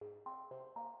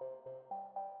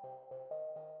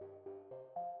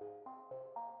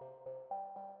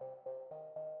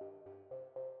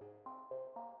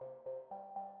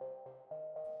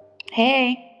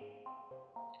Hey.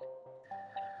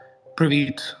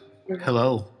 Praveet,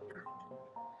 hello.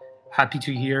 Happy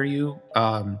to hear you,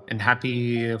 and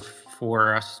happy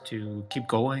for us to keep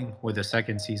going with the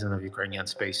second season of Ukrainian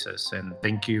Spaces. And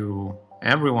thank you,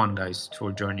 everyone, guys,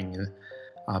 for joining.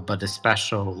 But a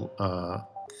special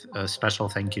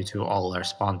thank you to all our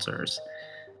sponsors,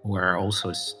 who are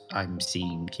also I'm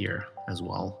seeing here as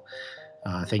well.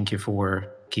 Thank you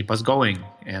for keep us going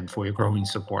and for your growing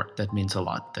support. That means a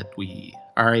lot that we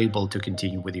are able to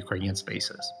continue with Ukrainian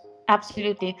Spaces.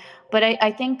 Absolutely. But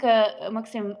I think,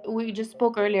 Maxim, we just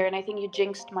spoke earlier, and I think you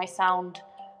jinxed my sound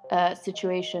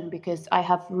situation because I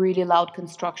have really loud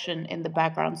construction in the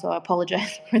background. So I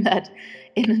apologize for that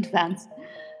in advance.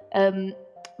 Um,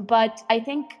 but I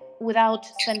think without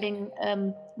spending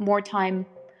more time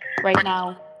right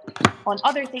now on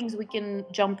other things, we can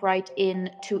jump right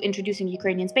in to introducing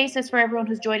Ukrainian Spaces for everyone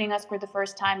who's joining us for the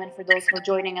first time and for those who are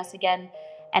joining us again,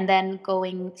 and then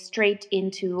going straight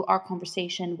into our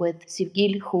conversation with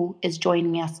Sevgil, who is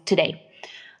joining us today.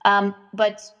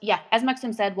 But yeah, as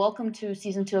Maxim said, welcome to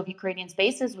season 2 of Ukrainian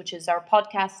Spaces, which is our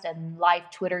podcast and live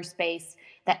Twitter space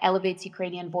that elevates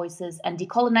Ukrainian voices and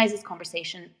decolonizes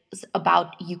conversations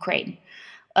about Ukraine.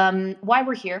 Why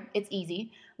we're here, it's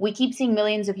easy. We keep seeing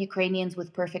millions of Ukrainians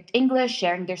with perfect English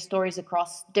sharing their stories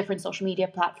across different social media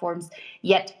platforms.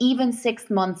 Yet, even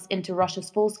 6 months into Russia's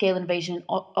full scale invasion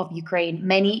of Ukraine,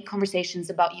 many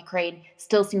conversations about Ukraine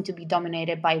still seem to be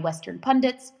dominated by Western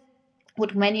pundits.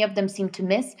 What many of them seem to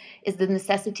miss is the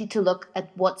necessity to look at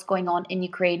what's going on in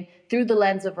Ukraine through the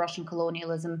lens of Russian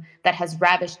colonialism that has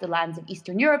ravished the lands of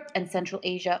Eastern Europe and Central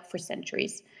Asia for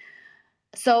centuries.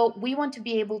 So we want to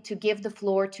be able to give the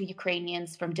floor to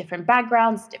Ukrainians from different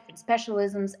backgrounds, different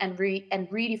specialisms, and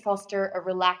really foster a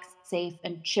relaxed, safe,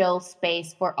 and chill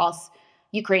space for us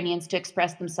Ukrainians to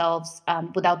express themselves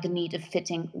without the need of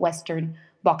fitting Western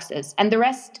boxes. And the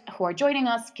rest who are joining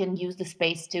us can use the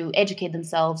space to educate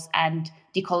themselves and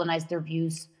decolonize their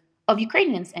views of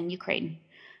Ukrainians and Ukraine.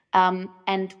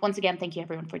 And once again, thank you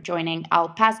everyone for joining.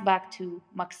 I'll pass back to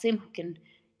Maxim, who can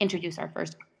introduce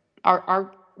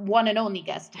our one and only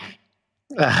guest.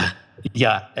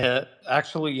 Yeah,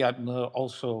 actually, I'm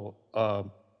also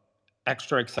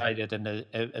extra excited and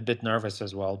a bit nervous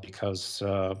as well because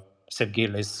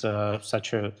Sevgil is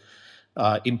such a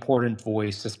important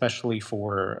voice, especially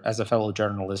for as a fellow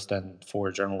journalist and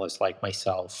for journalists like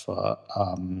myself.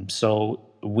 So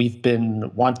we've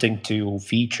been wanting to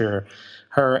feature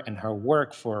her and her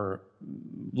work for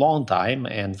a long time,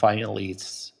 and finally,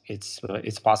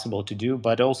 it's possible to do.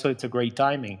 But also, it's a great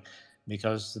timing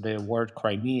because the word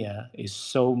Crimea is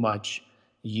so much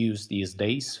used these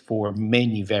days for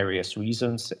many various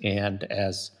reasons. And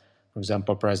as, for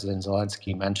example, President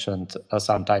Zelensky mentioned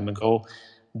some time ago,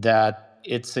 that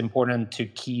it's important to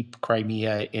keep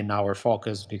Crimea in our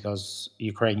focus because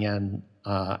Ukrainian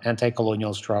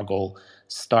anti-colonial struggle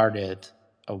started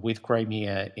with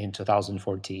Crimea in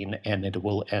 2014, and it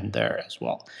will end there as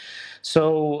well.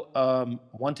 So,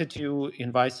 wanted to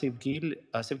invite Sevgil.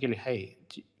 Sevgil, hey,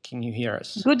 can you hear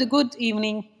us? Good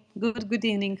evening. Good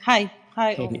evening. Hi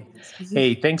all. Hey,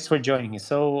 hey, thanks for joining.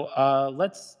 So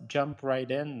let's jump right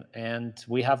in. And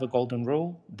we have a golden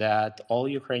rule that all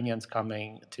Ukrainians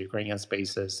coming to Ukrainian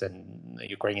spaces and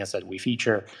Ukrainians that we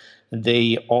feature,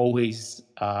 they always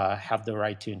have the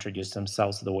right to introduce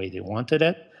themselves the way they wanted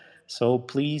it. So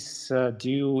please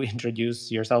do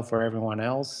introduce yourself for everyone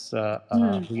else,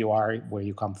 who you are, where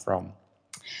you come from.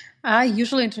 I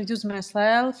usually introduce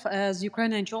myself as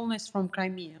Ukrainian journalist from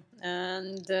Crimea,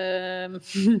 and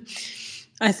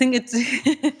I think it's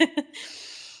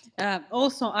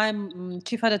also I'm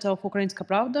chief editor of Ukrainska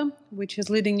Pravda, which is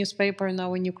leading newspaper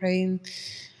now in Ukraine.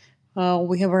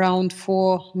 We have around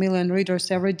 4 million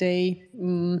readers every day.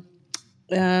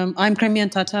 I'm Crimean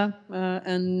Tatar,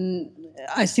 and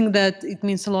I think that it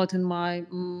means a lot in my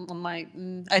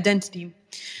identity.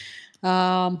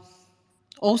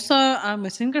 Also, I'm a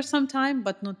singer sometime,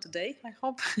 but not today, I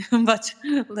hope. But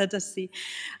let us see.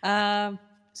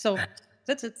 So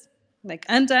that's it.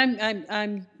 And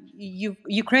I'm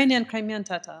Ukrainian Crimean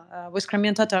Tatar with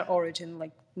Crimean Tatar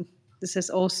origin. This is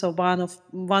also one of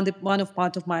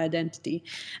part of my identity,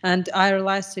 and I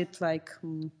realized it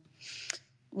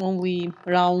only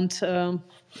around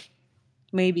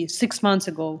maybe 6 months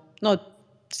ago. Not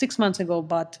 6 months ago,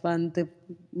 but when the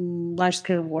large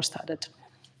scale war started.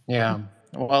 Yeah.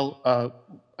 Well,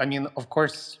 I mean, of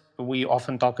course, we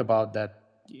often talk about that.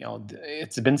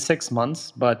 It's been 6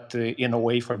 months, but in a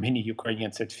way, for many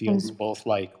Ukrainians, it feels both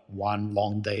like one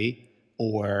long day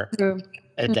or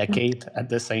a decade at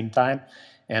the same time.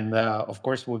 And of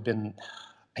course, we've been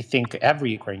I think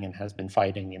every Ukrainian has been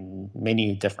fighting in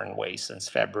many different ways since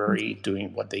February,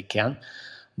 doing what they can.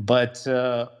 But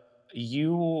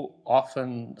you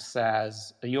often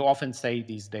say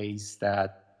these days that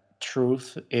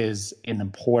truth is an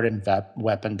important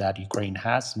weapon that Ukraine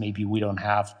has. Maybe we don't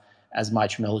have as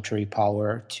much military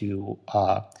power to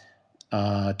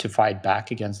fight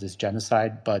back against this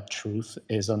genocide, but truth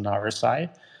is on our side.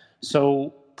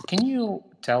 So, can you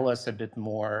tell us a bit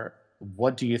more?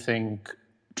 What do you think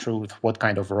truth? What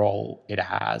kind of role it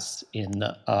has in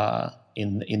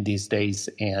these days,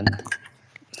 and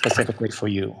specifically for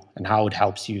you, and how it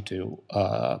helps you to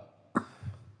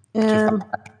fight?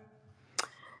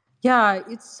 Yeah,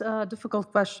 it's a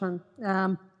difficult question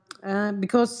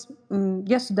because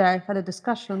yesterday I had a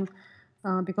discussion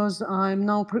because I'm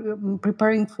now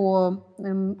preparing for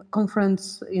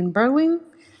conference in Berlin,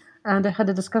 and I had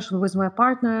a discussion with my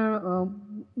partner.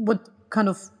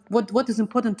 What is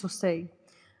important to say,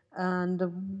 and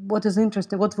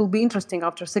what will be interesting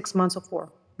after 6 months of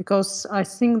war, because I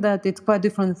think that it's quite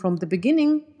different from the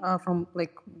beginning, from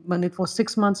like when it was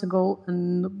 6 months ago,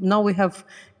 and now we have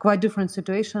quite different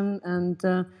situation,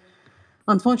 and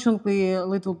unfortunately a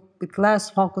little bit less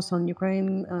focus on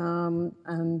Ukraine,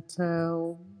 and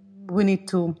we need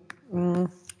to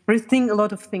rethink a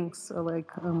lot of things,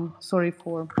 sorry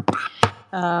for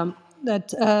that.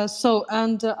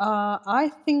 I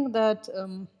think that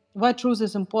why truth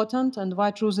is important and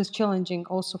why truth is challenging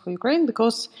also for Ukraine,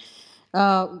 because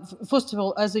first of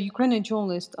all, as a Ukrainian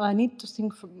journalist, I need to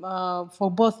think for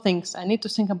both things. I need to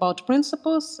think about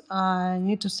principles. I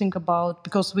need to think about,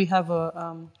 because we have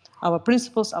our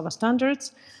principles, our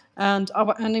standards, and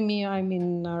our enemy, I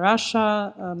mean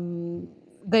Russia,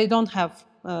 they don't have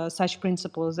such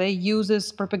principles. They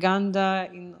use propaganda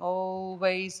in all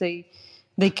ways they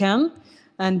can,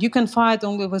 and you can fight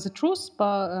only with the truth,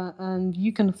 and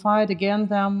you can fight against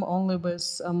them only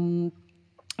with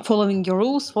following your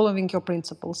rules, following your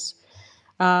principles.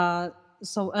 And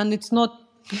it's not.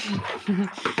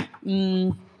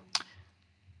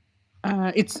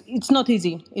 It's not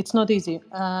easy. It's not easy.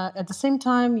 At the same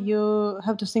time, you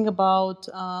have to think about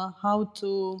how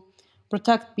to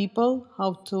protect people,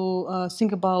 how to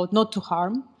think about not to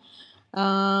harm,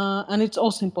 and it's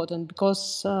also important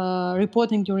because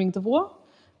reporting during the war,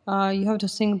 you have to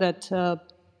think that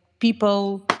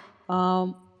people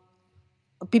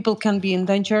people can be in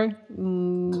danger.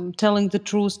 Telling the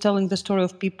truth, telling the story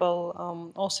of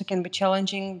people also can be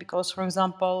challenging because, for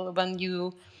example, when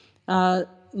you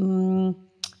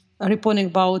reporting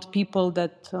about people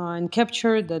that are in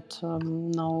capture, that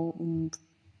now,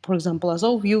 for example,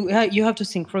 Azov, you have to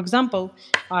think. For example,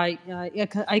 I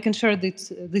can share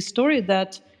this story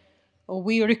that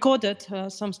we recorded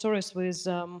some stories with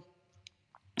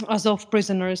Azov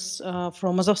prisoners,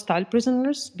 from Azovstal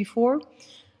prisoners before.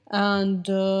 And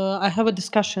I have a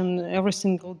discussion every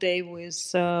single day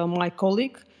with my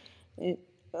colleague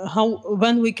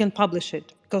when we can publish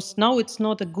it, because now it's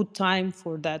not a good time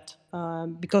for that,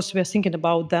 because we're thinking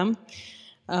about them.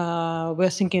 We're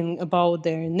thinking about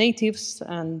their natives,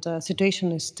 and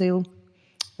situation is still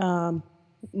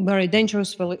very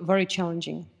dangerous, very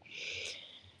challenging.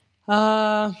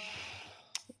 Yeah,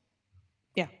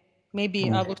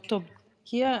 maybe I will stop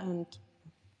here and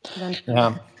then.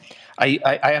 Yeah.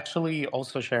 I actually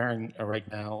also sharing right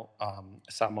now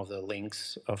some of the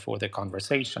links for the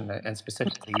conversation, and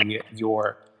specifically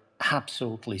your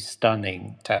absolutely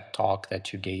stunning TED talk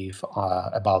that you gave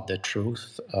about the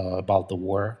truth about the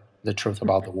war, the truth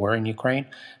about the war in Ukraine.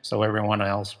 So everyone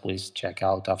else, please check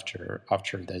out after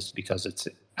this, because it's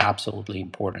absolutely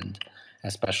important,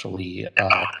 especially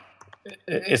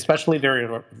very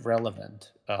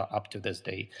relevant up to this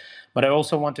day. But I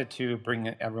also wanted to bring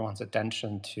everyone's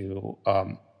attention to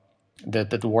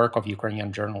the work of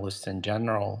Ukrainian journalists in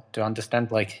general, to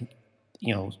understand, like,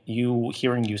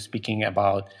 hearing you speaking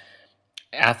about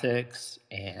ethics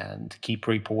and keep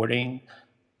reporting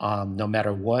no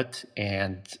matter what,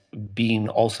 and being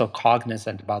also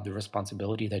cognizant about the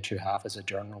responsibility that you have as a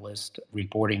journalist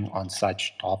reporting on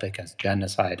such topic as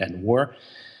genocide and war.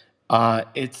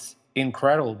 It's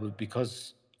incredible,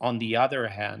 because on the other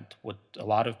hand, what a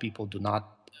lot of people do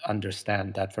not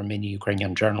understand, that for many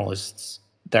Ukrainian journalists,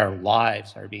 their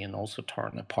lives are being also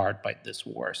torn apart by this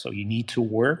war. So you need to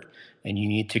work and you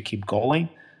need to keep going.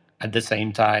 At the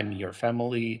same time, your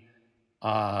family,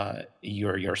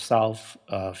 yourself,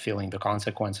 feeling the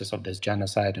consequences of this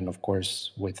genocide, and of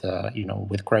course with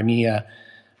Crimea,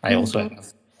 I also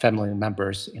have family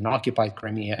members in occupied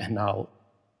Crimea, and now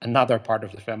another part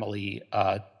of the family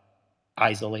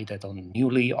isolated on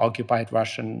newly occupied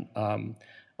Russian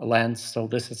lens. So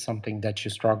this is something that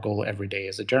you struggle every day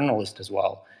as a journalist as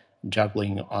well,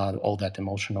 juggling all that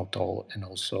emotional toll and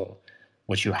also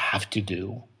what you have to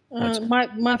do.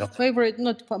 My favorite,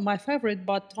 not my favorite,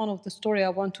 but one of the story I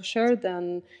want to share.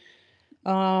 Then,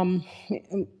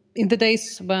 in the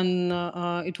days when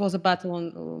it was a battle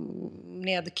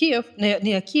near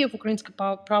near Kiev, Ukrainska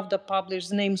Pravda published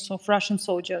the names of Russian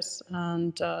soldiers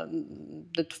and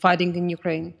that fighting in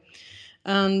Ukraine.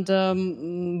 And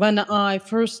when I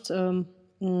first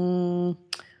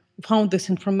found this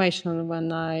information,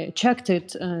 when I checked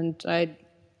it, and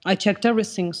I checked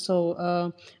everything. So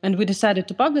and we decided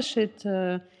to publish it.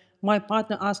 My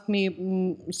partner asked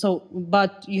me, "So,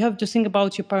 but you have to think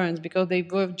about your parents because they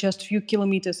were just a few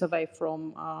kilometers away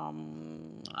from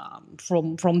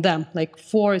them, like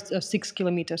 4 or 6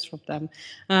 kilometers from them."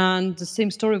 And the same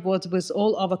story was with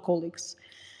all our colleagues.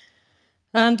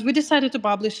 And we decided to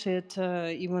publish it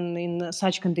even in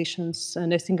such conditions,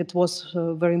 and I think it was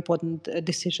a very important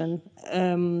decision.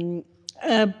 Uh,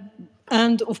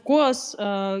 and of course,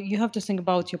 you have to think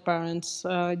about your parents.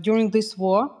 During this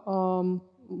war,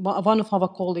 one of our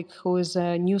colleagues, who is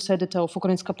a news editor of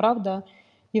Ukrainska Pravda,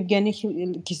 Evgeny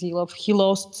Kizilov, he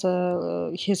lost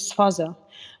his father.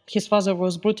 His father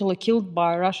was brutally killed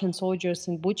by Russian soldiers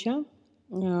in Bucha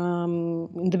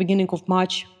in the beginning of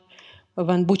March,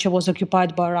 when Bucha was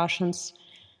occupied by Russians.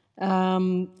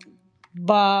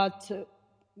 But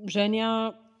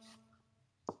Zhenya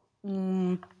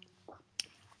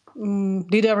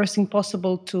did everything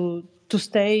possible to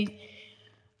stay,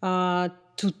 to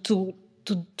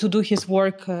do his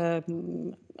work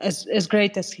as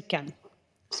great as he can.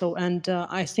 So, and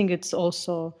I think it's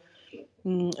also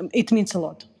it means a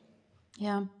lot.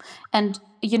 Yeah. And,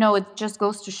 you know, it just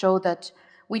goes to show that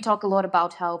we talk a lot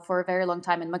about how for a very long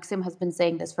time, and Maxim has been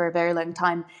saying this for a very long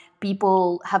time,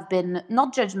 people have been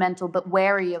not judgmental, but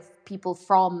wary of people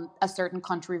from a certain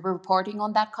country reporting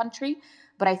on that country.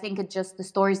 But I think it just, the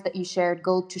stories that you shared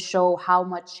go to show how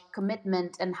much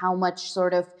commitment and how much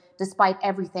sort of, despite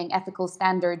everything, ethical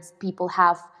standards people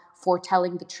have for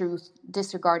telling the truth,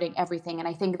 disregarding everything. And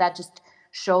I think that just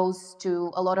shows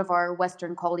to a lot of our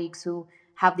Western colleagues who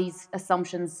have these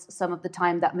assumptions some of the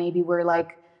time that maybe we're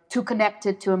like too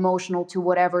connected, too emotional, to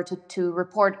whatever to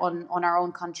report on our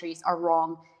own countries are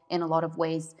wrong in a lot of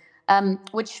ways.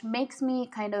 Which makes me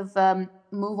kind of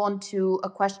move on to a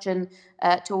question,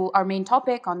 to our main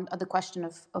topic on the question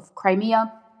of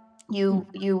Crimea.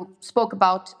 You spoke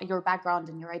about your background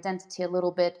and your identity a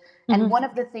little bit, and one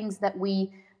of the things that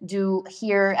we do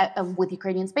here with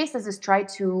Ukrainian Spaces is try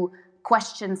to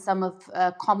question some of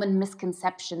common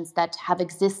misconceptions that have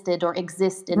existed or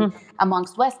exist in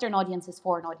amongst Western audiences,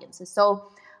 foreign audiences. So,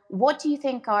 what do you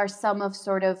think are some of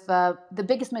sort of the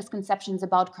biggest misconceptions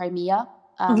about Crimea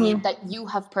that you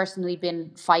have personally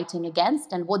been fighting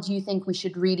against, and what do you think we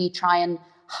should really try and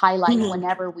highlight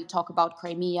whenever we talk about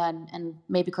Crimea and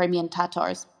maybe Crimean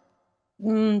Tatars?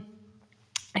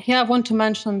 Here, I want to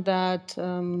mention that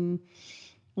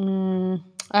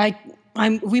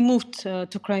we moved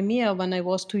to Crimea when I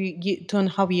was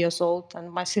 2.5 years old,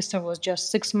 and my sister was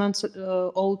just 6 months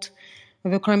old.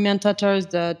 We were Crimean Tatars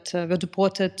that were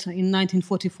deported in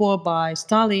 1944 by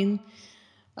Stalin.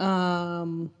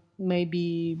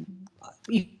 Maybe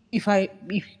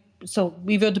so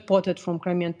we were deported from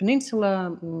Crimean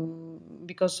Peninsula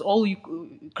because all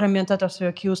Crimean Tatars were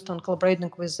accused on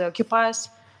collaborating with the occupiers,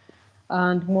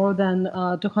 and more than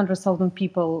 200,000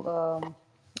 people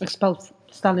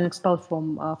Stalin expelled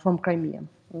from Crimea,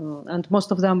 and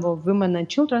most of them were women and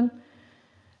children.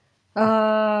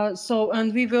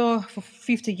 And we were for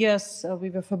 50 years we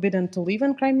were forbidden to live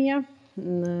in Crimea.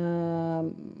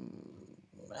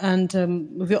 And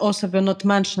we also were not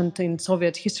mentioned in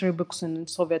Soviet history books and in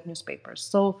Soviet newspapers.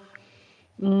 So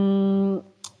I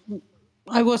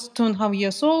was 2.5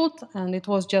 years old, and it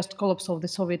was just collapse of the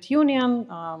Soviet Union.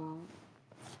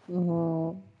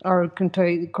 Our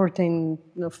curtain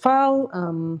fell,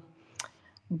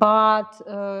 but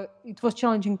it was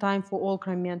challenging time for all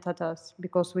Crimean Tatars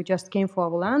because we just came for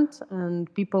our land, and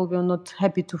people were not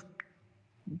happy to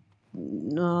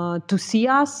see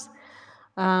us.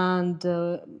 And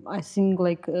I think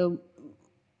like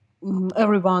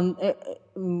everyone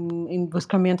with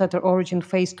Crimean Tatar origin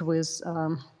faced with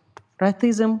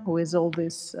racism, with all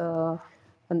these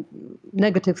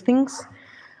negative things.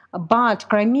 But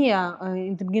Crimea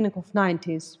in the beginning of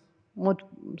 90s,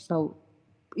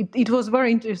 it was a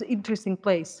very interesting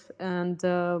place. And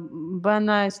when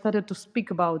I started to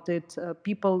speak about it,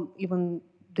 people even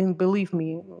didn't believe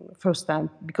me first time.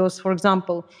 Because, for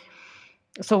example,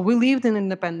 So we lived in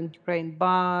independent Ukraine,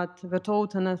 but we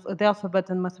taught the alphabet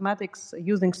and mathematics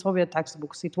using Soviet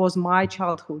textbooks. It was my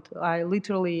childhood. I went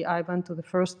to the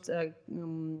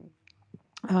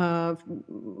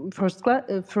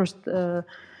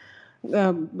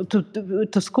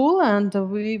to school, and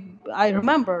I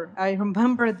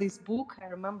remember this book. I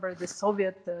remember the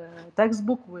Soviet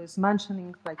textbook was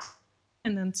mentioning like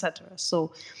and etc.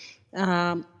 So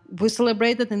we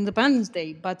celebrated Independence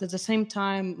Day, but at the same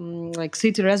time, like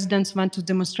city residents went to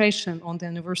demonstration on the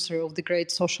anniversary of the Great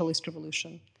Socialist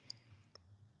Revolution.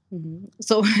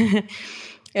 So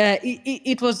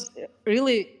it was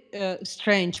really a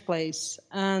strange place,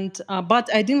 and but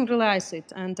I didn't realize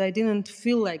it, and I didn't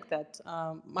feel like that.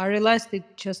 I realized it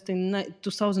just in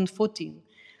 2014.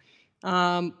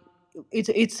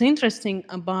 It's interesting,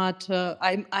 but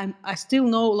I still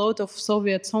know a lot of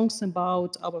Soviet songs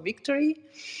about our victory,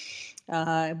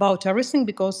 about everything,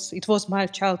 because it was my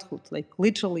childhood. Like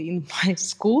literally in my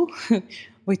school,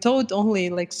 we taught only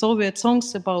like Soviet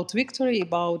songs about victory,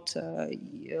 about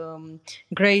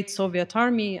great Soviet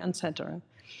army, etc.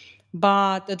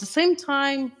 But at the same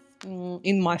time,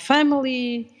 in my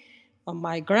family,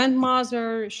 my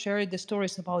grandmother shared the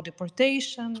stories about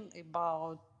deportation,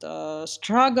 about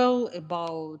struggle,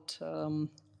 about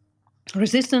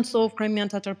resistance of Crimean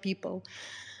Tatar people.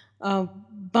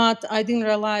 But I didn't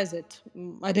realize it.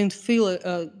 I didn't feel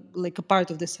like a part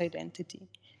of this identity.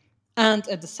 And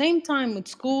at the same time, at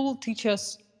school,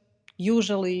 teachers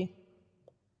usually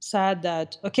said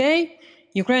that, okay,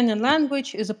 Ukrainian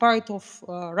language is a part of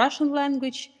Russian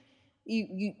language.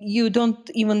 You don't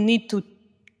even need to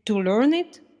learn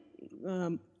it.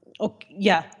 Okay,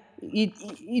 yeah,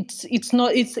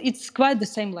 it's quite the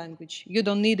same language. You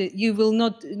don't need it. You will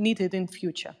not need it in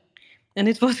future. And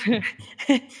it was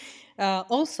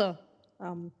also,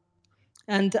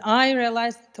 and I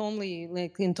realized it only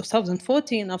like in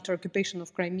 2014 after occupation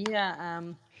of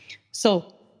Crimea. So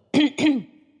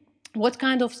what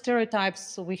kind of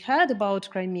stereotypes we had about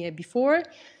Crimea before,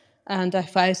 and I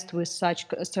faced with such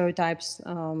stereotypes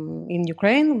in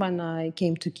Ukraine when I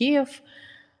came to Kiev.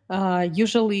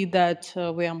 Usually that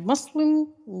we are Muslim,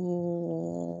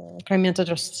 Crimean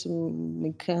Tatars,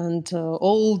 and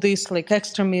all these like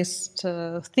extremist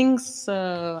things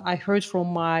I heard from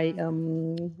my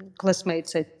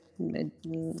classmates.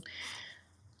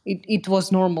 It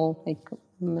was normal. Like,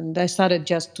 and I started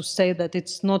just to say that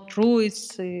it's not true.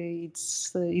 It's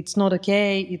not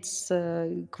okay. It's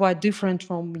quite different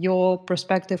from your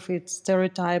perspective. It's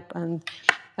stereotype. And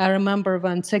I remember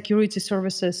when security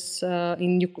services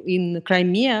in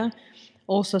Crimea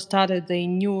also started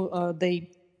they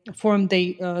formed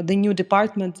the new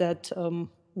department that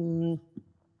will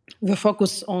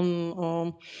focus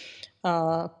on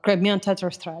Crimean Tatar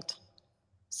threat.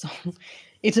 So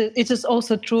it is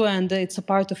also true, and it's a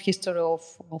part of history of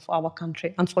our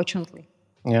country, unfortunately.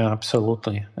 Yeah,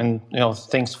 absolutely. And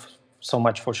thanks so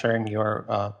much for sharing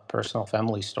your personal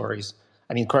family stories.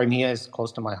 I mean, Crimea is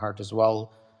close to my heart as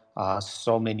well.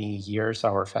 So many years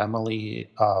our family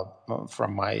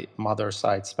from my mother's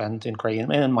side spent in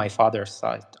Crimea, and my father's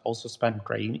side also spent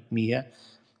Crimea.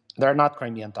 They're not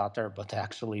Crimean Tatar, but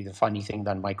actually the funny thing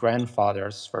that my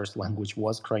grandfather's first language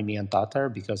was Crimean Tatar,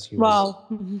 because he was, Wow.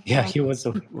 yeah,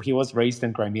 Wow. he was raised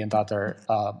in Crimean Tatar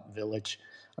village.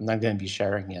 I'm not going to be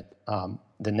sharing it,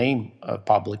 the name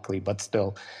publicly, but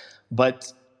still.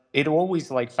 But it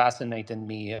always like fascinated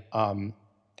me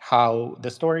how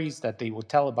the stories that they would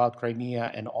tell about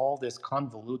Crimea and all this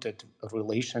convoluted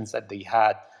relations that they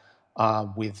had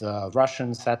with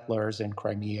Russian settlers in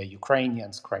Crimea,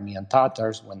 Ukrainians, Crimean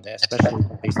Tatars, especially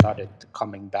when they started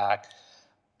coming back.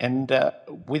 And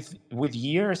with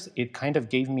years, it kind of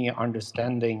gave me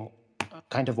understanding,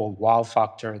 kind of a wow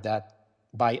factor, that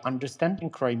by understanding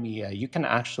Crimea, you can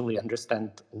actually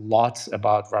understand lots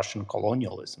about Russian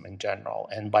colonialism in general.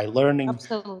 And by learning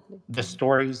Absolutely. the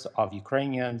stories of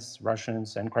Ukrainians,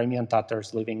 Russians, and Crimean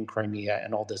Tatars living in Crimea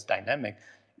and all this dynamic,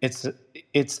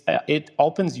 it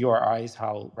opens your eyes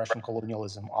how Russian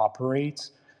colonialism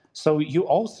operates. So you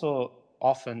also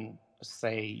often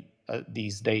say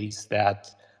these days that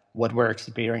what we're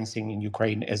experiencing in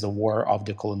Ukraine is a war of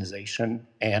decolonization,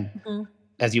 and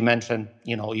as you mentioned,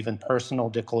 even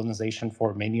personal decolonization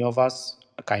for many of us,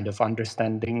 a kind of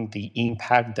understanding the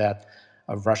impact that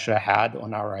Russia had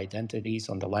on our identities,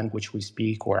 on the language we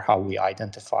speak, or how we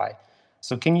identify.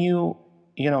 So, can you,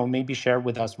 maybe share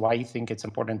with us why you think it's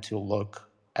important to look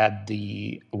at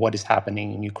what is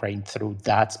happening in Ukraine through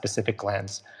that specific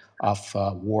lens of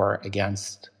war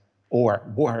against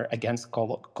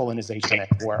colonization and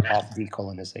war of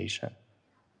decolonization?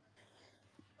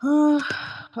 Uh,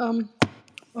 um,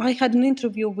 I had an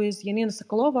interview with Yanina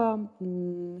Sokolova,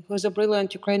 who is a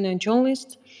brilliant Ukrainian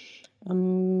journalist,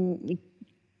 in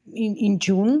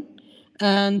June.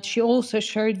 And she also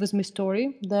shared with me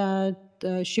story that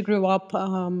she grew up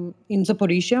in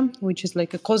Zaporizhia, which is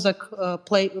like a Cossack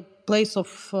place of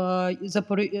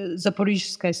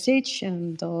Zaporizhskaya Sech,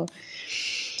 and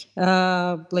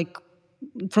like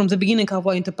from the beginning of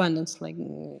our independence, like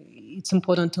it's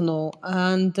important to know.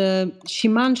 And she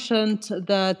mentioned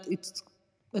that it's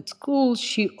at school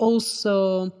she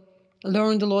also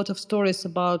learned a lot of stories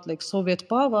about like Soviet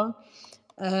power,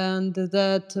 and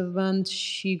that when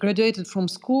she graduated from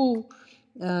school,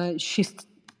 she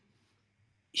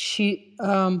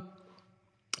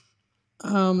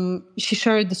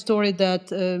shared the story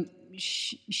that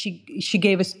she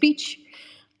gave a speech,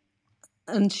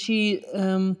 and she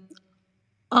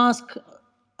asked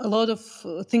a lot of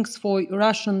things for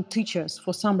Russian teachers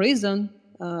for some reason.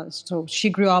 So she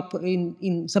grew up in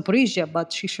Zaporizhia,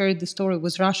 but she shared the story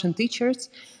with Russian teachers,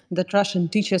 that Russian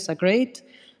teachers are great.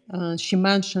 She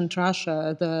mentioned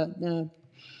Russia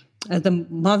as the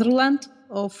motherland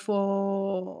of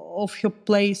her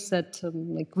place, that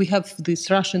like we have these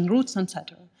Russian roots,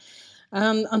 etc.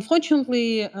 And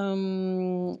unfortunately,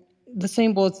 the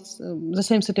same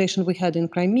situation we had in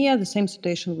Crimea, the same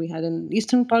situation we had in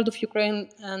eastern part of Ukraine,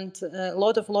 and a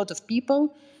lot of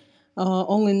people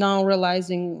only now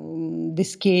realizing the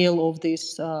scale of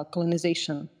this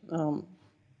colonization.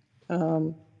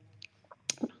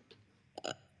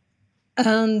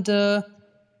 And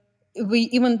we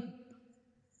even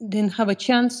didn't have a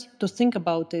chance to think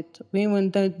about it. We even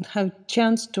didn't have a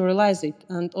chance to realize it.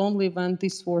 And only when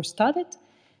this war started,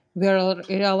 we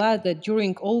realized that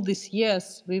during all these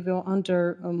years, we were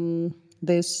under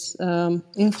this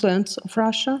influence of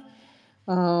Russia.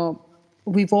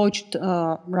 We watched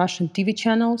Russian TV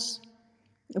channels.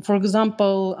 For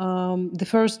example, the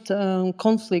first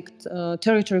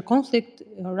territory conflict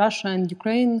Russia and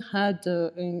Ukraine had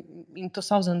in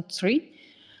 2003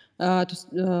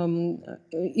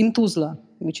 in Tuzla,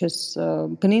 which is a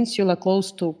peninsula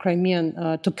close to Crimean,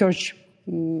 to Kerch.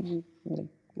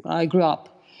 I grew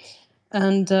up.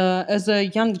 And as a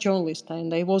young journalist,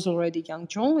 and I was already a young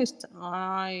journalist,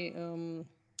 I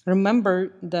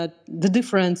remember that the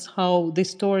difference how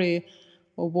this story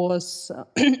was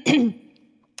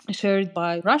shared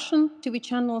by Russian TV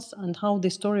channels and how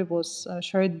the story was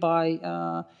shared by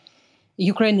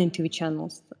Ukrainian TV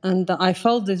channels. And I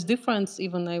felt this difference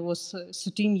even I was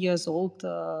 13 years old,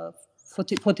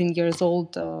 14 years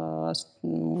old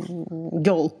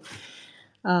girl.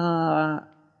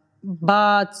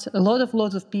 But a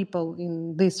lot of people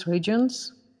in these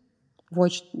regions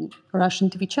watched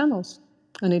Russian TV channels,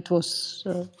 and it was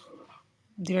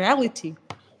the reality.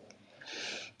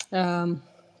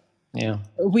 Yeah.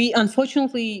 We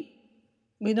unfortunately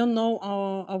we don't know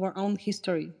our own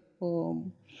history,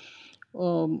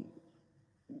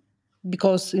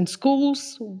 because in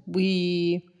schools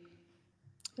we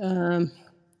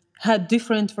had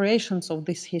different variations of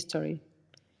this history.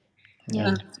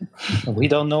 Yeah. We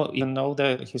don't even know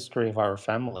the history of our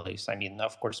families. I mean,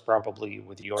 of course, probably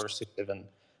with yours, it's even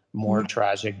more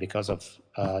tragic because of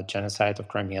genocide of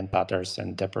Crimean Tatars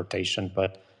and deportation.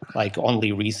 But like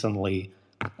only recently,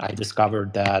 I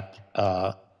discovered that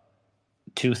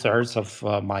 2/3 of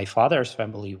my father's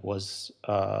family was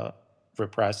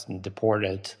repressed and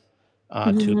deported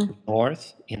to the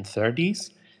north in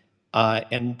 30s.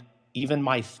 And even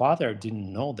my father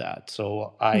didn't know that.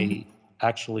 So I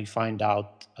actually find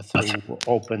out through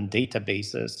open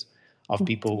databases of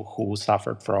people who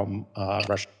suffered from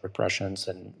Russian repressions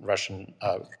and Russian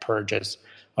purges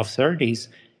of 30s.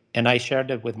 And I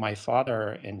shared it with my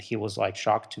father, and he was like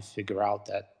shocked to figure out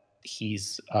that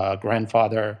his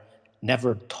grandfather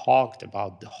never talked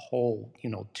about the whole,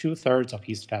 2/3 of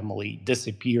his family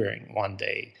disappearing one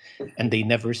day, and they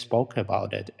never spoke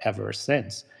about it ever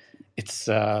since. It's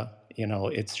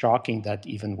it's shocking that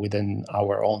even within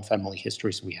our own family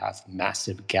histories we have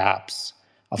massive gaps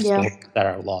of Yeah. stories that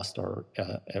are lost or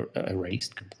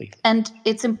erased completely. And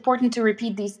it's important to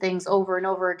repeat these things over and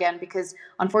over again, because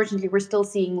unfortunately we're still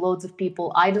seeing loads of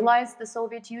people idolize the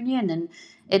Soviet Union, and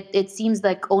it seems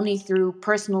like only through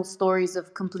personal stories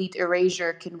of complete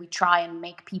erasure can we try and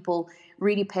make people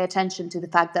really pay attention to the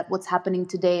fact that what's happening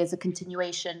today is a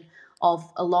continuation of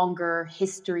a longer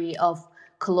history of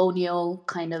colonial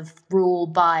kind of rule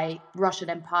by Russian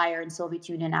Empire and Soviet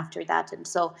Union after that. And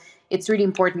so it's really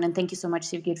important, and thank you so much,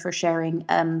 Sevgil, for sharing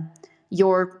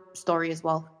your story as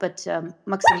well. But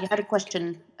Maxim, you had a question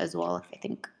as well, I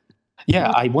think.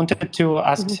 Yeah, I wanted to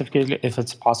ask Sevgil if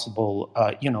it's possible.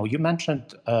 You mentioned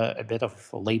a bit of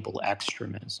label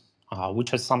extremism,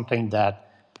 which is something that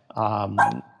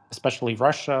especially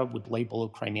Russia, would label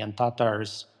Crimean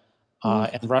Tatars,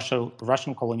 and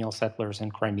Russian colonial settlers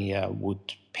in Crimea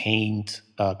would paint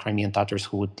Crimean Tatars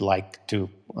who would like to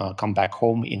come back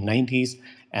home in 90s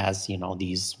as,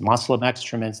 these Muslim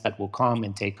extremists that will come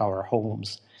and take our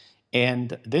homes.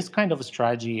 And this kind of a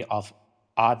strategy of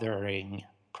othering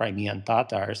Crimean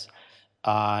Tatars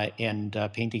and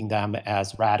painting them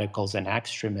as radicals and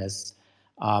extremists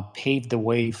paved the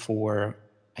way for,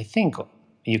 I think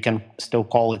you can still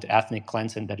call it ethnic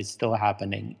cleansing that is still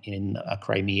happening in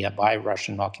Crimea by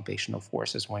Russian occupational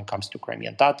forces when it comes to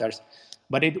Crimean Tatars.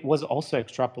 But it was also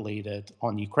extrapolated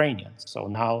on Ukrainians. So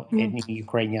now any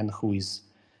Ukrainian who is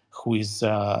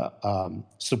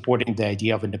supporting the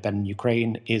idea of independent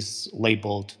Ukraine is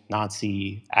labeled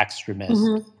Nazi extremist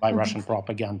by Russian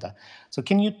propaganda. So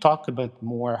can you talk a bit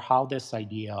more how this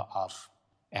idea of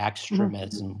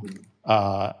extremism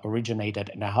originated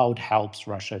and how it helps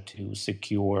Russia to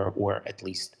secure or at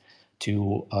least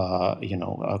to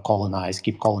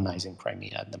keep colonizing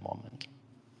Crimea at the moment?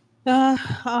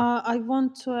 I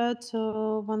want to add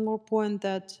one more point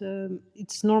that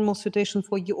it's normal situation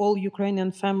for all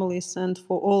Ukrainian families and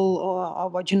for all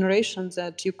our generations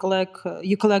that you collect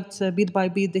bit by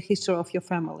bit the history of your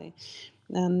family,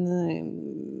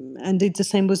 and it's the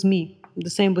same with me. The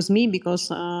same with me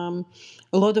because a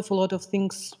lot of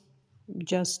things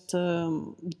just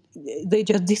they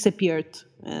just disappeared,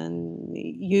 and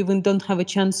you even don't have a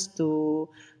chance to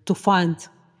find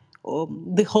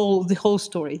the whole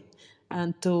story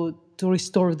and to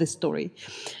restore the story.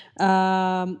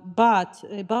 But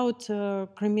about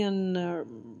Crimean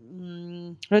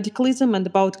radicalism and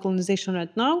about colonization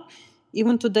right now,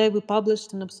 even today we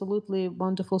published an absolutely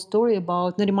wonderful story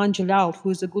about Nariman Jalal, who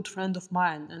is a good friend of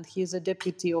mine, and he is a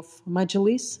deputy of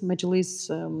Majlis. Majlis,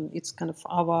 it's kind of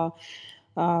our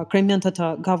Crimean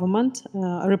Tatar government,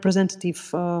 a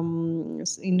representative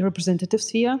in representative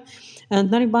sphere. And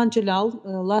Nariman Jalal,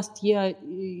 last year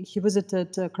he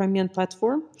visited Crimean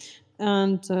platform,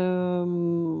 and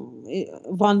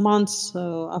 1 month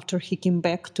after he came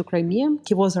back to Crimea,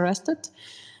 he was arrested.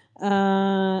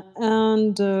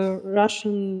 And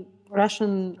Russian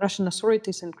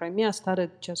authorities in Crimea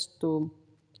started just to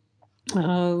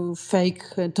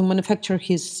to manufacture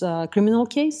his criminal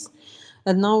case,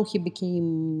 and now he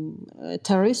became a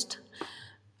terrorist.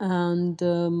 And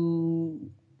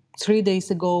 3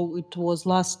 days ago, it was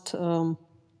last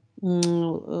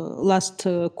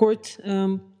court,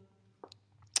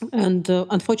 and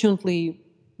unfortunately,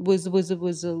 with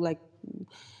like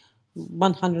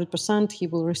 100%, he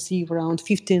will receive around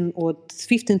 15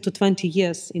 to 20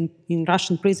 years in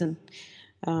Russian prison,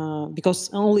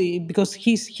 because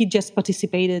he just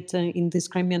participated in this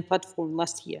Crimean platform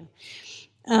last year.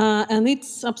 And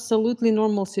it's absolutely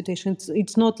normal situation.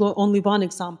 It's not only one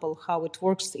example how it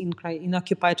works in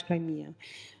occupied Crimea.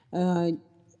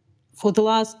 For the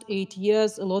last 8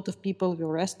 years, a lot of people were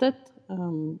arrested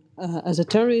as a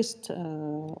terrorist,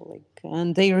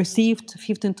 and they received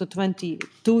 15 to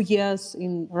 22 years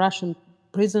in Russian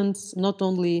prisons, not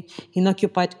only in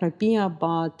occupied Crimea,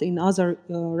 but in other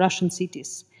Russian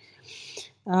cities.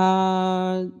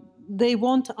 They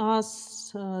want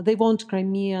they want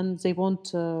Crimeans, they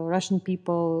want Russian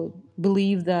people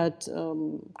believe that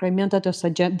Crimean Tatars are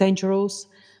dangerous,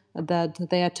 that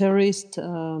they are terrorists,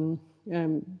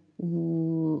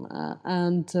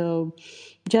 and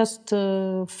just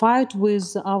fight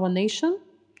with our nation,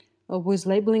 with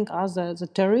labeling us as a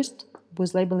terrorist,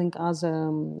 with labeling us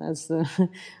as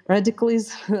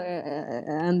radicals,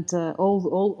 and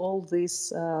all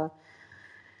these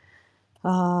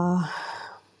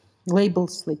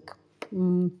labels,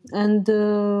 and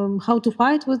how to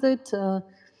fight with it.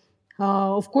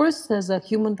 Of course, as a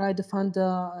human rights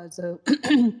defender, as a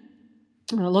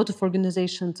lot of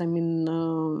organizations,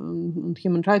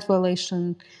 human rights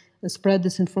violation, spread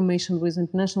this information with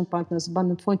international partners, but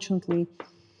unfortunately,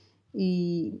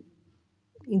 it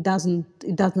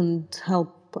doesn't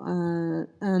help,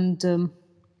 and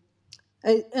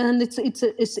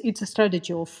it's a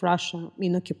strategy of Russia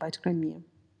in occupied Crimea.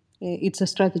 It's a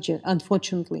strategy,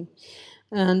 unfortunately,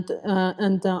 and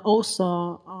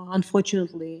also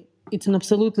unfortunately, it's an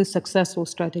absolutely successful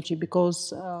strategy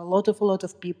because a lot of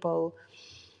people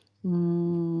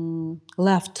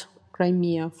left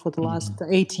Crimea for the last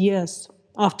 8 years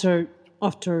after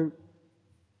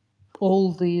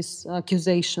all these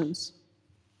accusations.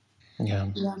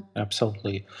 Yeah,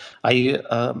 absolutely.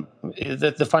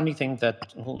 The funny thing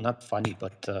that, well, not funny,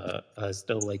 but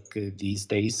still, like these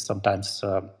days, sometimes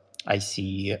I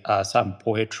see some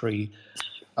poetry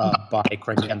by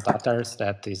Crimean Tatars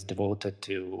that is devoted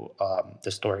to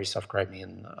the stories of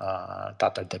Crimean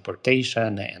Tatar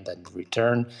deportation and then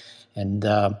return. And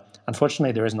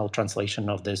unfortunately, there is no translation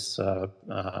of this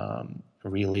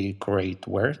really great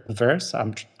verse.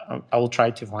 I will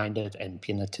try to find it and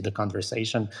pin it to the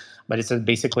conversation. But it's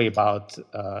basically about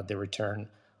the return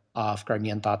of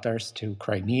Crimean Tatars to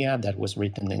Crimea that was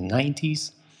written in the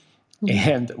 90s.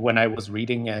 And when I was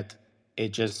reading it,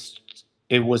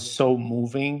 it was so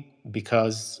moving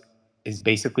because it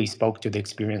basically spoke to the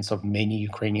experience of many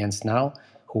Ukrainians now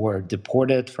who were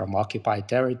deported from occupied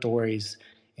territories,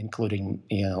 including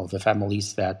the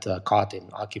families that caught in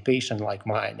occupation like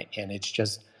mine. And it's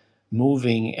just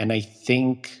moving. And I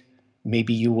think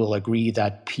maybe you will agree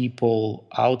that people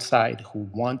outside who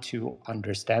want to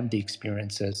understand the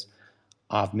experiences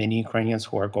of many Ukrainians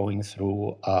who are going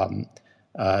through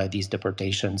these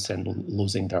deportations and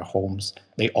losing their homes.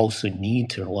 They also need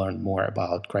to learn more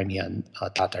about Crimean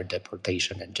Tatar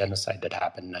deportation and genocide that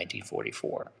happened in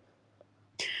 1944.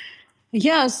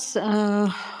 Yes,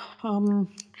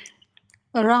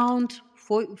 around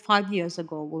 5 years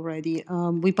ago already,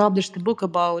 we published a book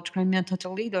about Crimean Tatar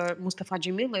leader Mustafa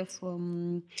Dzhemilev,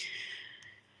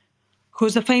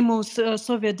 who's a famous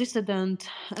Soviet dissident,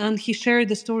 and he shared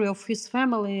the story of his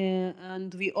family,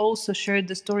 and we also shared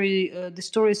the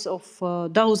stories of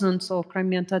thousands of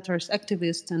Crimean Tatars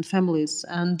activists and families.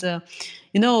 And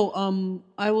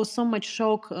I was so much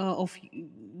shocked of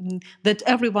that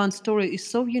everyone's story is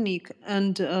so unique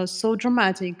and so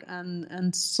dramatic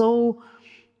and so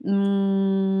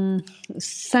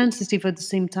sensitive at the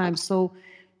same time. So,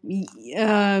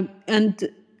 and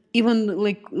even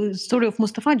like story of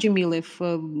Mustafa Dzhemilev,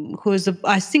 who is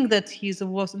I think that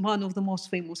was one of the most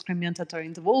famous Crimean Tatar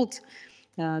in the world,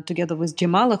 together with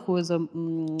Jamala, who is a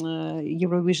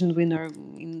Eurovision winner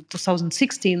in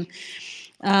 2016.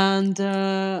 And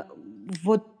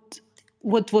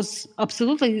what was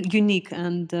absolutely unique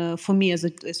and for me as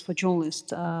for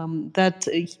journalist, that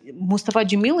Mustafa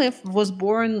Dzhemilev was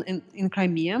born in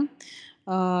Crimea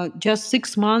just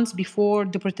 6 months before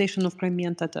deportation of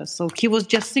Crimean Tatars. So he was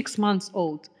just 6 months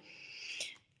old.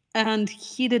 And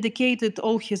he dedicated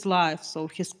all his life. So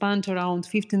he spent around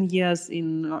 15 years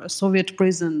in Soviet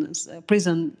prisons.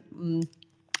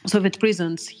 Soviet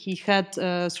prisons. He had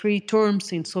 3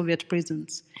 terms in Soviet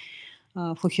prisons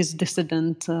for his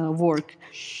dissident work.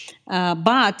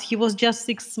 But he was just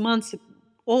 6 months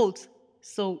old,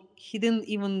 so he didn't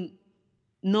even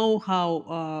know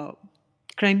how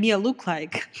Crimea looked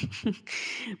like.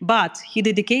 But he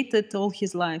dedicated all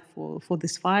his life for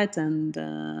this fight, and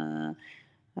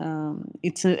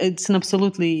it's an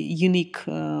absolutely unique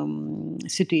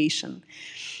situation.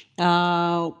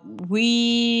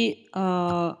 We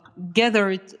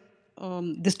gathered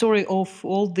the story of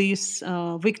all these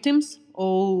victims,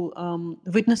 all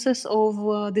witnesses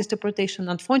of this deportation.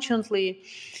 Unfortunately,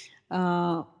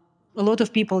 a lot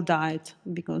of people died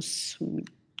because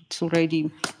it's already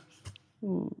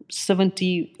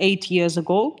 78 years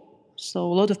ago. So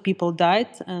a lot of people died,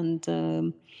 and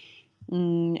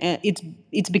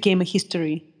it became a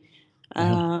history.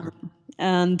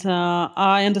 And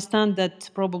I understand that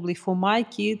probably for my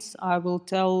kids, I will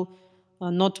tell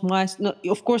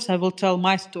of course, I will tell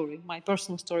my story, my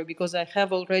personal story, because I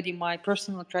have already my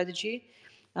personal tragedy.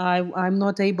 I'm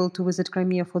not able to visit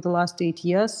Crimea for the last 8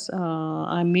 years.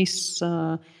 I miss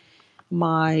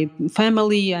my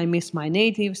family, I miss my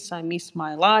natives, I miss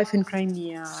my life in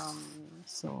Crimea.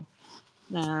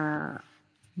 Uh,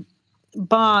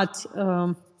 but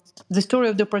the story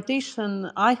of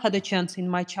deportation, I had a chance in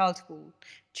my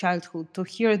childhood to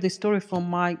hear the story from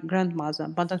my grandmother.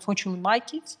 But unfortunately, my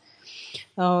kids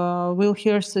will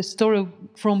hear the story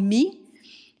from me,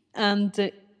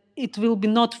 and it will be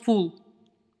not full.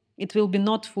 It will be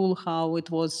not full how it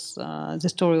was the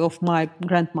story of my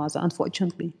grandmother,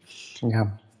 unfortunately. Yeah.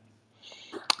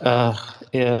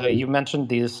 You mentioned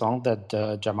the song that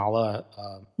Jamala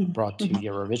brought to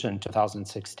Eurovision in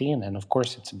 2016, and of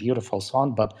course, it's a beautiful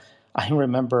song. But I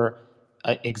remember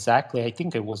exactly, I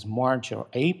think it was March or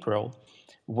April,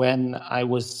 when I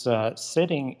was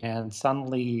sitting and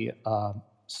suddenly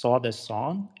saw this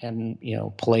song and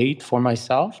played for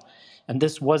myself. And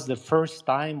this was the first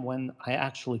time when I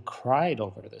actually cried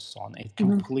over this song. It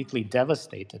completely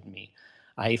devastated me.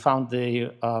 I found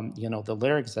the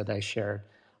lyrics that I shared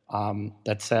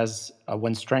that says,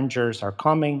 when strangers are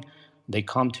coming, they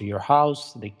come to your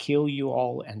house, they kill you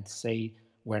all and say,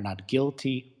 we're not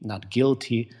guilty, not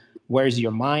guilty. Where's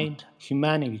your mind?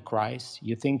 Humanity cries.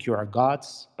 You think you are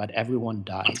gods, but everyone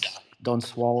dies. Don't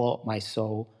swallow my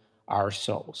soul, our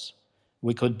souls.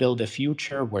 We could build a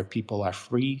future where people are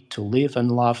free to live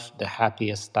and love the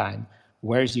happiest time.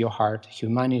 Where's your heart?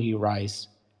 Humanity rise.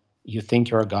 You think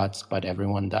you're gods, but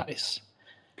everyone dies.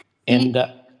 And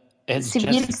it's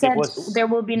Sevgil just, it said was, there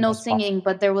will be no yes, Paul. singing,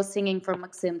 but there was singing from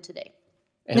Maxim today.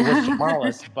 It was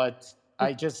marvelous, but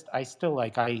I still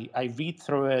like, I read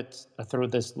through it, through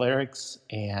these lyrics,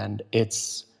 and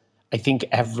I think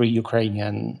every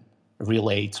Ukrainian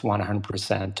relates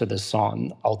 100% to the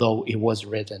song, although it was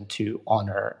written to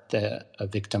honor the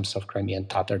victims of Crimean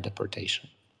Tatar deportation.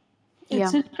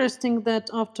 It's interesting that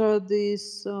after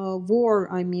this war,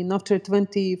 I mean, after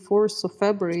 24th of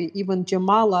February, even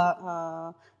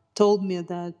Jamala told me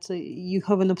that you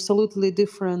have an absolutely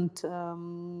different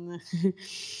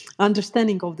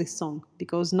understanding of this song,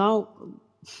 because now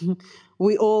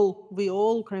we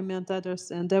all Crimean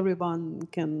Tatars and everyone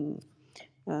can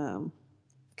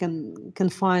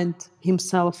find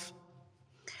himself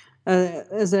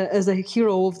as a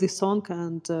hero of this song,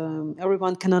 and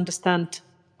everyone can understand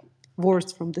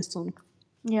words from this song.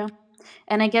 Yeah.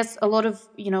 And I guess a lot of,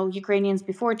 Ukrainians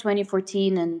before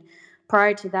 2014 and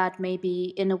prior to that,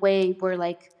 maybe in a way were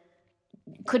like,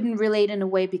 couldn't relate in a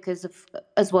way because of,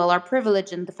 as well, our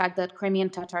privilege and the fact that Crimean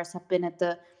Tatars have been at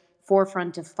the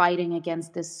forefront of fighting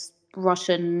against this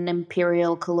Russian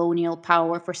imperial colonial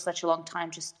power for such a long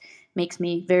time just makes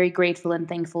me very grateful and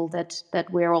thankful that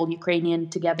we're all Ukrainian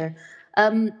together.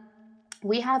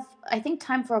 We have, I think,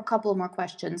 time for a couple more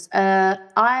questions.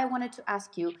 I wanted to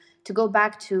ask you to go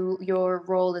back to your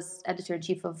role as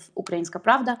editor-in-chief of Ukrainska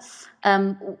Pravda.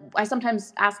 I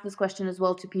sometimes ask this question as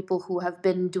well to people who have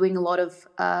been doing a lot of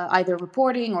either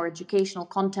reporting or educational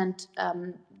content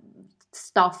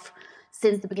stuff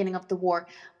since the beginning of the war.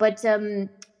 But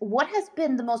what has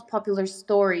been the most popular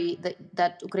story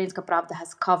that Ukrainska Pravda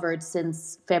has covered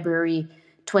since February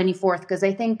 24th? Because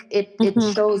I think it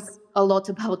shows a lot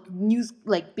about news,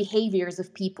 like behaviors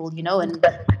of people, and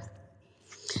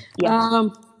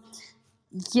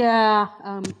yeah.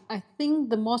 I think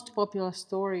the most popular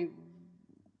story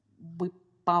we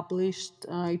published,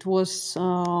 it was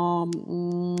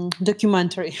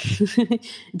documentary.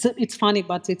 It's funny,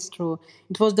 but it's true.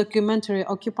 It was documentary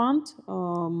Occupant.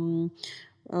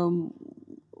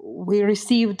 We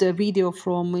received a video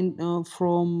from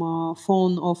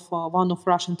phone of one of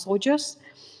Russian soldiers,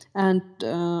 and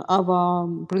our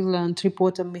brilliant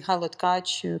reporter Mikhail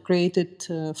Tkach created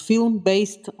a film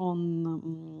based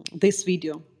on this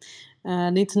video.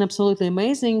 And it's an absolutely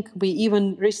amazing. We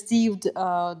even received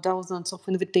dozens of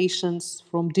invitations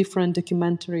from different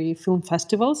documentary film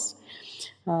festivals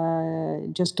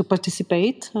just to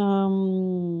participate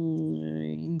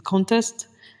in contest,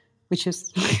 which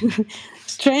is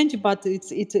strange, but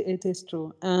it is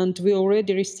true. And we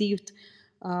already received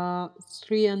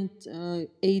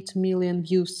 3.8 million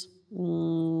views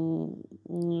on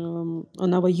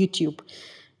our YouTube.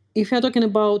 If you're talking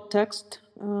about text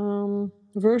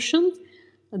version,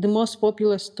 the most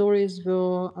popular stories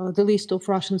were the list of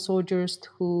Russian soldiers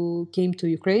who came to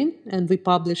Ukraine, and we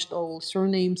published all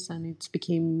surnames, and it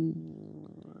became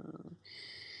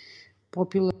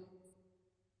popular.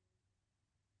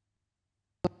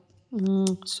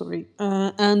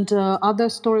 And other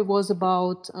story was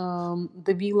about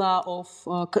the villa of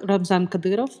Ramzan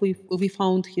Kadyrov. We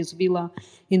found his villa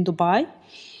in Dubai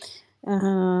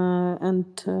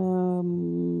and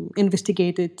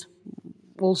investigated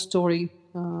all story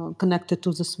connected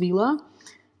to this villa.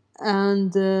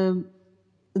 And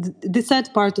the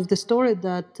sad part of the story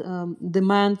that the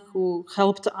man who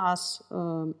helped us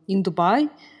in Dubai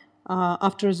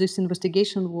after this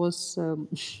investigation was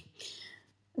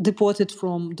deported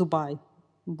from Dubai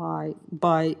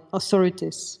by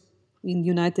authorities in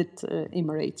United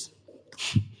Emirates.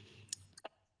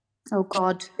 Oh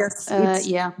God. Yes,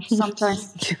 yeah.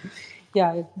 Sometimes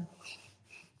yeah.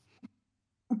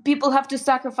 people have to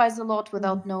sacrifice a lot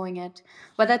without knowing it,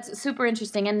 but that's super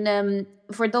interesting. And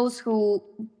for those who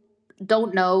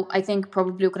don't know, I think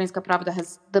probably Ukrainska Pravda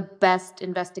has the best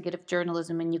investigative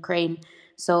journalism in Ukraine.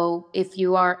 So if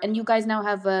you are, and you guys now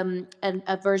have a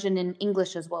version in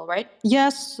English as well, right?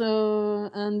 Yes,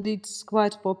 and it's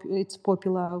quite popular. It's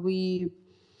popular. We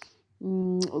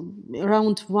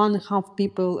around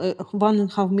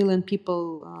 1.5 million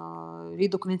people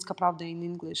read Ukrainska Pravda in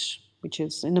English, which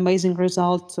is an amazing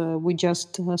result. We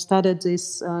just started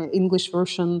this English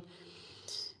version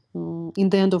in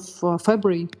the end of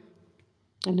February,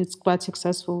 and it's quite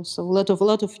successful. So a lot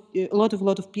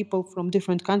of people from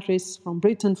different countries, from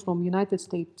Britain, from United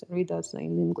States, read us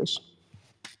in English.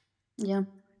 Yeah,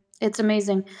 it's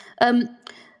amazing.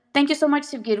 Thank you so much,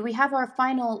 Sevgil. We have our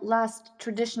final, last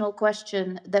traditional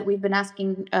question that we've been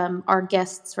asking our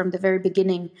guests from the very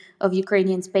beginning of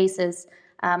Ukrainian Spaces.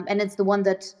 And it's the one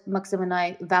that Maxim and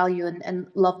I value and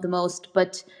love the most.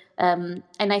 And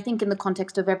I think in the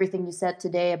context of everything you said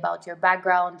today about your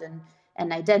background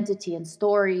and identity and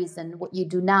stories and what you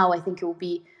do now, I think it will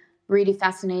be really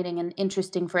fascinating and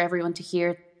interesting for everyone to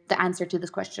hear the answer to this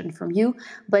question from you.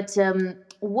 But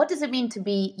what does it mean to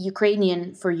be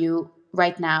Ukrainian for you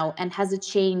right now, and has it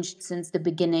changed since the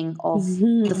beginning of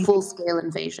the full-scale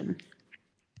invasion?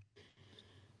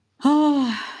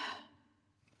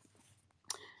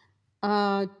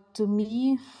 To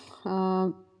me,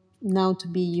 now to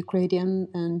be Ukrainian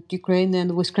and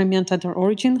Ukrainian with Crimean Tatar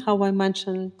origin, how I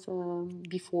mentioned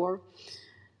before,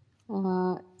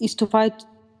 is to fight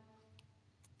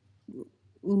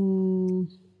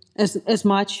as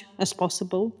much as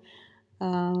possible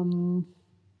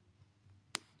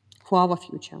for our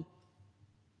future.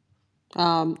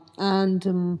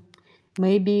 And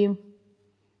maybe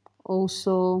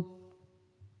also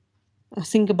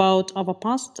think about our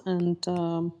past and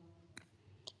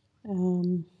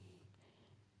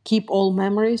keep all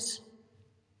memories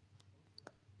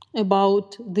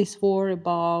about this war,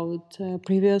 about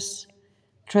previous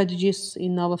tragedies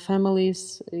in our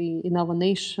families, in our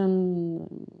nation.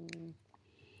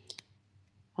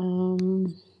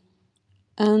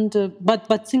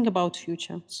 But think about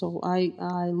future. So I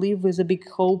live with a big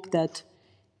hope that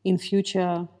in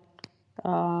future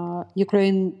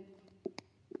Ukraine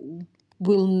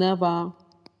will never,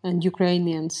 and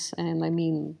Ukrainians, and I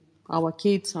mean our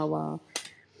kids, our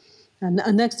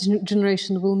next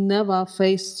generation will never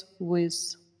face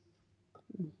with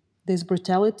this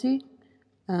brutality,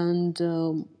 and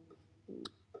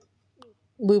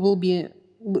we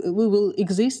will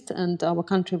exist, and our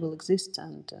country will exist,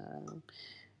 and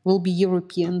will be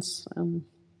Europeans.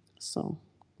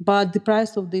 But the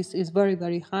price of this is very,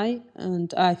 very high,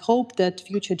 and I hope that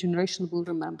future generation will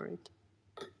remember it.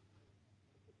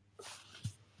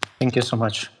 Thank you so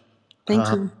much. Thank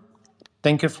you.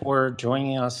 Thank you for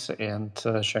joining us and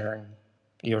sharing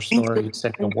your stories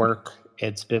and your work.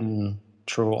 It's been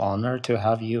true honor to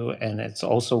have you, and it's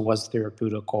also was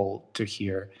therapeutical to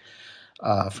hear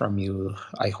from you.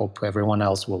 I hope everyone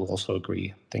else will also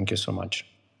agree. Thank you so much.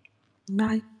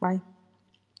 Bye. Bye.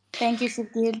 Thank you,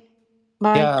 Sevgil.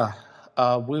 Bye. Yeah,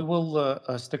 we will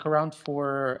stick around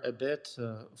for a bit.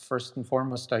 First and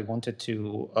foremost, I wanted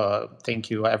to thank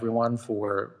you, everyone,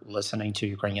 for listening to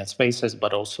Ukrainian Spaces.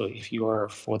 But also, if you are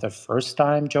for the first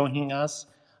time joining us,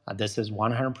 this is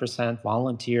 100%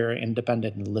 volunteer,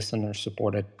 independent, and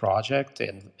listener-supported project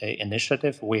and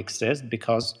initiative. We exist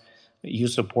because you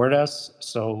support us.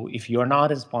 So, if you are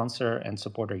not a sponsor and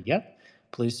supporter yet,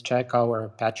 please check our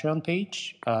Patreon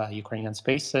page, Ukrainian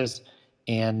Spaces,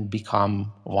 and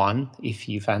become one if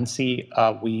you fancy.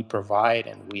 We provide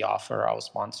and we offer our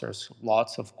sponsors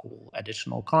lots of cool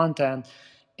additional content.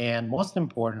 And most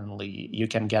importantly, you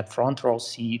can get front row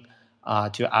seat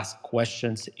to ask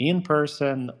questions in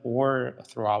person or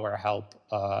through our help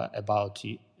about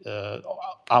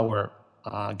our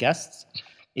guests.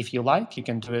 If you like, you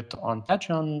can do it on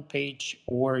Patreon page,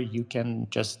 or you can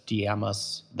just DM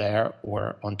us there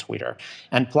or on Twitter.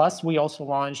 And plus, we also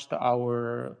launched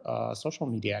our social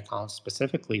media accounts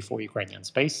specifically for Ukrainian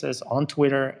Spaces on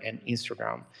Twitter and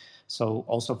Instagram. So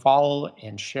also follow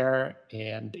and share.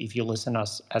 And if you listen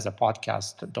us as a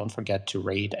podcast, don't forget to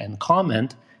rate and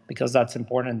comment, because that's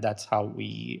important. That's how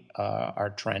we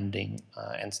are trending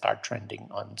and start trending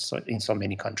in so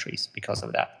many countries because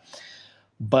of that.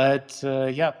 But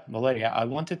yeah, Valeria, I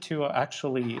wanted to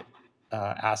actually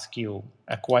ask you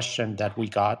a question that we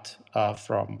got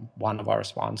from one of our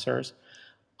sponsors.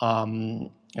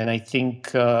 And I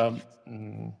think, you're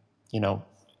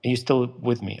still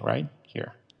with me, right?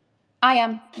 Here. I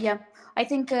am, yeah. I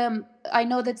think I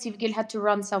know that Sevgil had to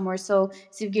run somewhere, so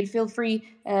Sevgil, feel free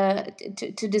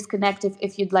to disconnect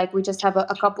if you'd like. We just have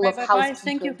a couple of Bye. housekeeping.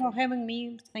 Thank you for having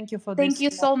me. Thank you for Thank this. you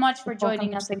so much for important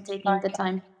joining us and conversation. taking the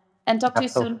time. And talk to you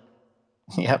soon.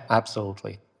 Yeah,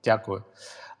 absolutely. Дякую.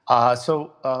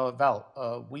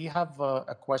 Val, we have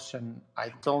a question.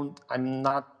 I'm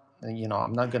not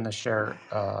going to share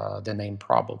the name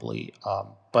probably,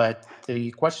 but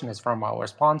the question is from our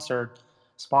sponsor,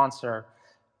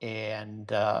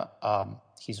 and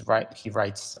he's right. He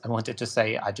writes, "I wanted to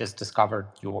say I just discovered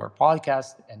your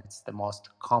podcast, and it's the most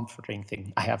comforting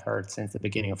thing I have heard since the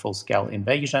beginning of Full Scale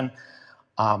Invasion.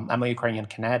 I'm a Ukrainian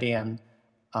Canadian."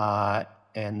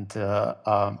 And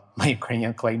my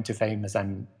Ukrainian claim to fame is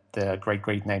I'm the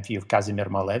great nephew of Kazimir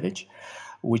Malevich,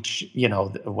 which,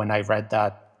 when I read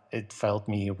that, it filled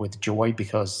me with joy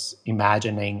because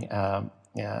imagining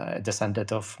a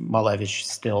descendant of Malevich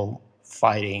still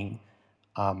fighting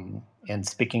and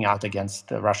speaking out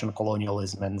against Russian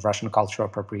colonialism and Russian cultural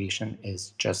appropriation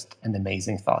is just an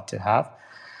amazing thought to have.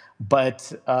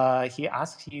 But he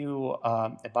asks you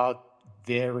about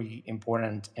very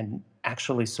important and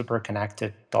actually super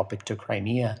connected topic to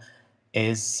Crimea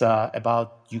is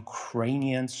about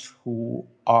Ukrainians who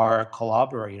are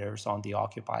collaborators on the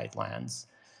occupied lands.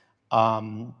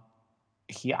 Um,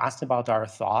 he asked about our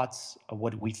thoughts,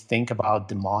 what we think about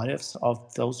the motives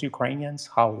of those Ukrainians,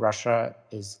 how Russia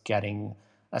is getting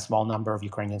a small number of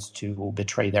Ukrainians to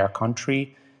betray their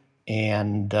country,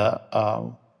 and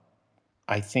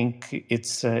I think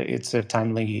it's a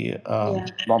timely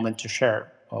moment to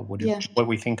share what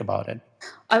we think about it.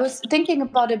 I was thinking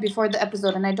about it before the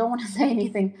episode, and I don't want to say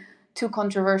anything too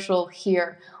controversial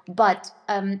here, but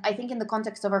I think in the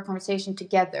context of our conversation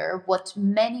together, what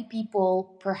many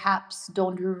people perhaps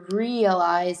don't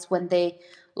realize when they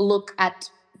look at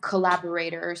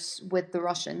collaborators with the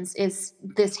Russians is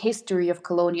this history of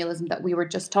colonialism that we were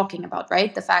just talking about,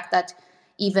 right? The fact that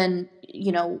even,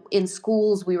 in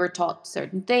schools we were taught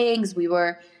certain things, we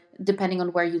were, depending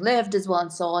on where you lived as well,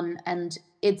 and so on, and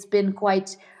it's been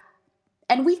quite,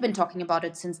 and we've been talking about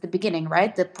it since the beginning,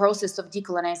 right? The process of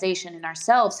decolonization in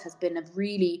ourselves has been a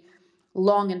really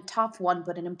long and tough one,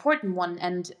 but an important one.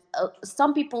 And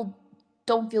some people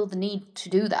don't feel the need to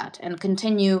do that and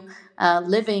continue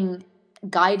living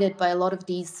guided by a lot of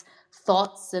these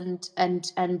thoughts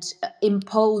and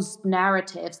imposed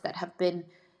narratives that have been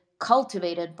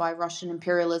cultivated by Russian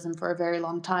imperialism for a very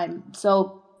long time.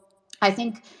 So I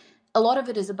think a lot of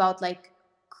it is about, like,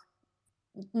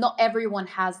 not everyone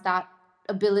has that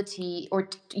ability, or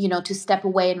to step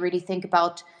away and really think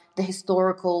about the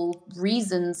historical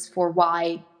reasons for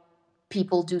why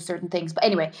people do certain things. But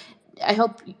anyway, I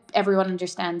hope everyone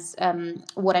understands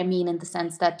what I mean, in the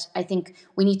sense that I think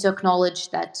we need to acknowledge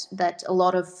that a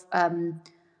lot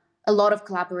of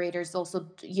collaborators also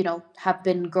have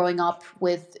been growing up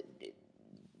with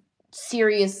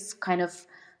serious kind of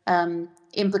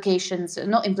implications,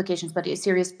 not implications, but a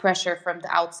serious pressure from the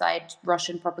outside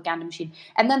Russian propaganda machine.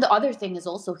 And then the other thing is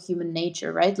also human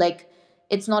nature, right? Like,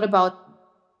 it's not about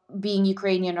being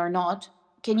Ukrainian or not.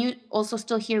 Can you also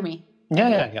still hear me?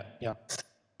 Yeah.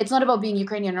 It's not about being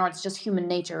Ukrainian or not. It's just human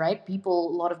nature, right? People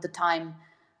a lot of the time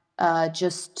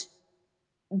just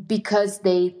because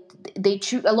they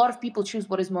choose. A lot of people choose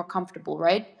what is more comfortable,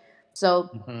 right? So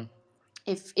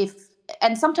if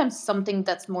and sometimes something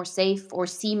that's more safe or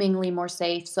seemingly more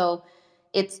safe. So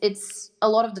it's a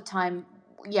lot of the time,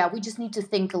 we just need to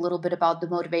think a little bit about the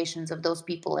motivations of those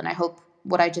people, and I hope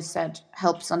what I just said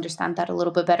helps understand that a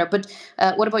little bit better. But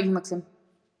what about you, Maxim?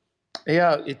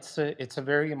 Yeah, it's a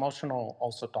very emotional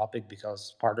also topic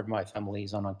because part of my family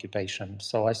is on occupation.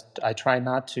 So I try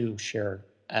not to share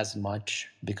as much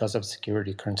because of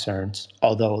security concerns.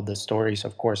 Although the stories,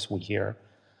 of course, we hear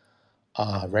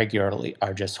regularly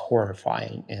are just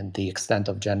horrifying, and the extent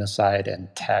of genocide and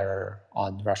terror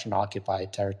on Russian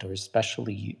occupied territory,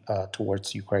 especially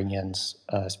towards Ukrainians,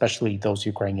 especially those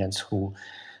Ukrainians who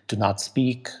do not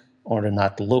speak or do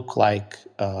not look like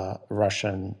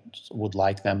Russians would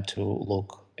like them to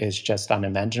look, is just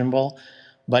unimaginable.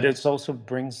 But it also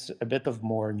brings a bit of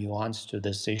more nuance to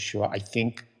this issue. I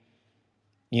think,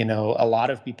 a lot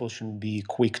of people shouldn't be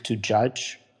quick to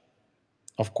judge.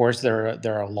 Of course,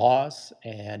 there are laws,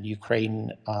 and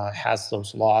Ukraine has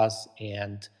those laws,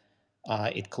 and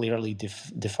it clearly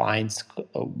defines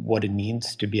what it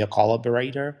means to be a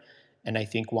collaborator. And I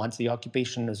think once the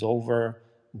occupation is over,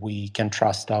 we can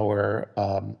trust our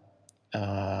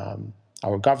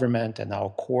government and our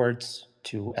courts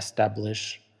to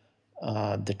establish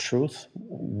the truth,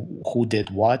 who did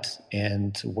what,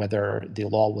 and whether the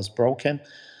law was broken.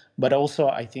 But also,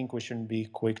 I think we shouldn't be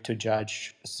quick to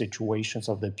judge situations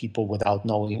of the people without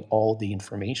knowing all the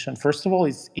information. First of all,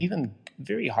 it's even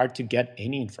very hard to get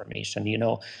any information.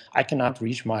 I cannot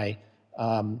reach my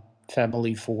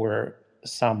family for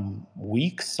some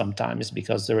weeks sometimes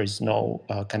because there is no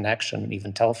connection,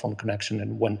 even telephone connection.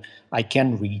 And when I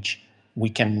can reach, we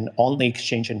can only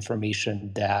exchange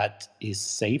information that is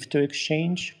safe to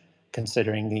exchange,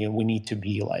 considering we need to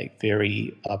be like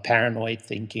very paranoid,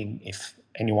 thinking if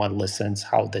anyone listens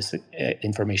how this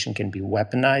information can be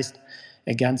weaponized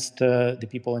against the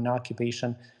people in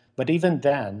occupation. But even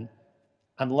then,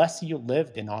 unless you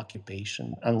lived in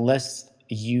occupation, unless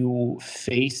you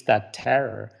face that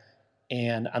terror,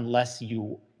 and unless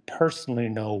you personally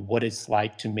know what it's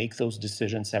like to make those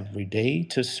decisions every day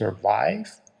to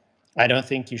survive, I don't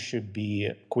think you should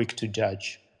be quick to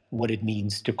judge what it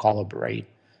means to collaborate.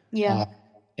 Yeah.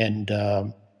 and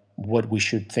what we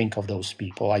should think of those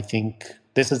people. I think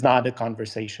this is not a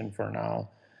conversation for now,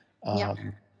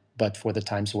 but for the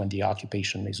times when the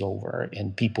occupation is over and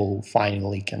people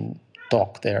finally can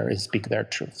talk there and speak their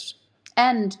truths.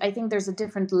 And I think there's a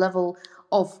different level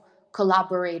of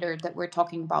collaborator that we're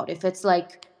talking about. If it's like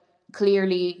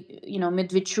clearly,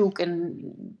 Medvedchuk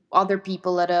and other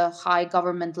people at a high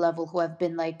government level who have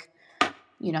been like,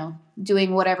 doing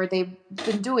whatever they've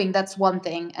been doing, that's one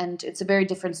thing. And it's a very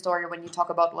different story when you talk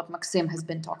about what Maxim has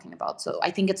been talking about. So I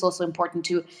think it's also important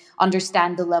to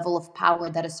understand the level of power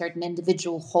that a certain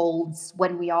individual holds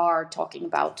when we are talking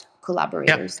about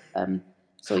collaborators.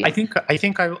 So yeah. I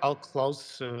think I'll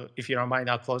close, if you don't mind,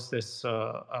 I'll close this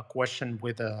question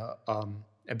with a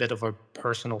bit of a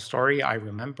personal story. I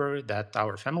remember that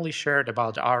our family shared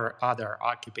about our other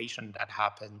occupation that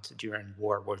happened during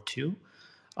World War II,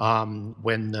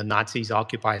 when the Nazis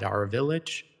occupied our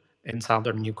village in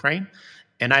southern Ukraine.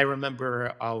 And I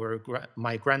remember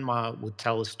my grandma would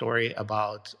tell a story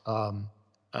about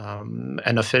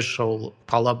an official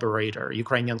collaborator,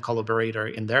 Ukrainian collaborator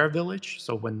in their village.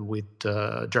 So when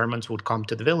Germans would come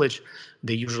to the village,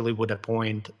 they usually would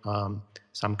appoint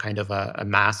some kind of a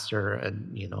master, and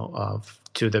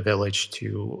to the village,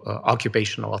 to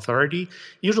occupational authority.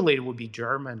 Usually it would be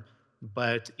German,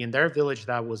 but in their village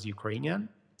that was Ukrainian,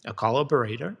 a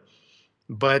collaborator.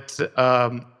 But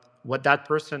what that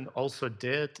person also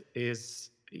did is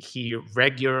he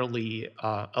regularly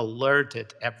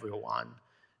alerted everyone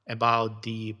about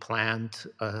the planned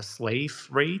slave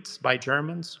raids by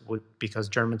Germans, because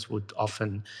Germans would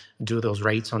often do those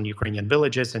raids on Ukrainian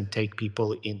villages and take people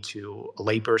into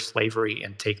labor slavery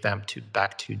and take them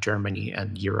back to Germany and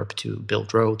Europe to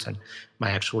build roads. And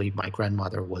my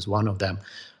grandmother was one of them.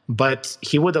 But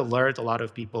he would alert a lot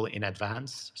of people in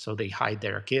advance, so they hide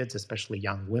their kids, especially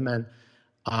young women.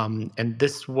 And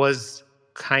this was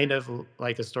kind of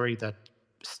like a story that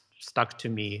stuck to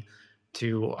me,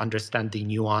 to understand the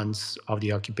nuance of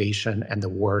the occupation and the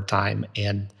wartime.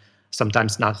 And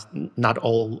sometimes not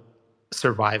all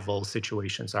survival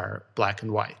situations are black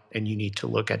and white, and you need to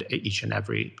look at each and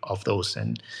every of those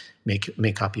and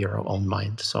make up your own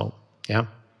mind. So yeah,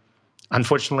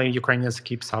 unfortunately, Ukrainians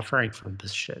keep suffering from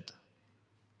this shit.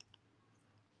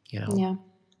 Yeah.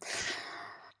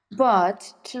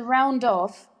 But to round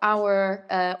off our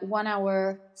 1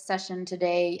 hour session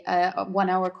today, 1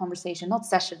 hour conversation, not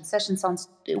session sounds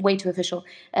way too official,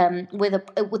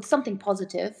 with something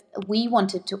positive, we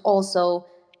wanted to also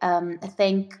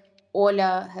thank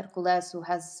Ola Hercules, who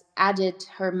has added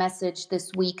her message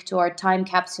this week to our time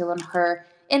capsule on her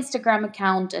Instagram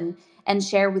account, and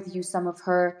share with you some of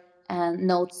her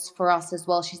notes for us as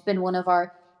well. She's been one of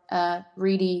our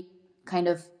really kind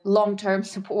of long-term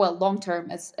support, well,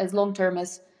 long-term as long-term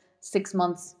as 6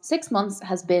 months. 6 months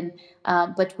has been,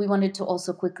 but we wanted to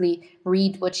also quickly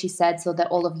read what she said so that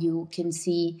all of you can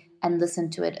see and listen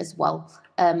to it as well.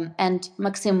 And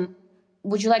Maxim,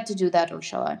 would you like to do that, or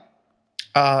shall I?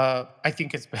 I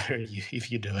think it's better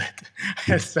if you do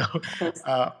it. So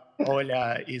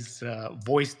Ola is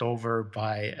voiced over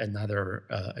by another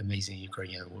amazing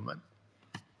Ukrainian woman.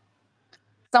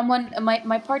 Someone,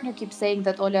 my partner keeps saying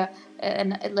that Ola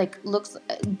looks,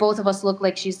 both of us look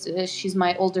like she's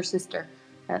my older sister,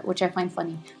 which I find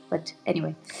funny. But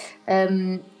anyway,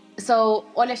 so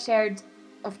Ola shared,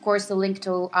 of course, the link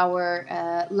to our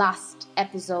last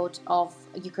episode of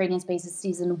Ukrainian Spaces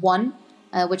Season 1,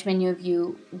 which many of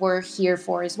you were here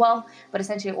for as well. But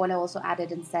essentially, Ola also added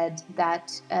and said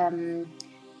that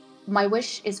my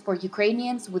wish is for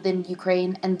Ukrainians within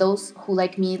Ukraine and those who,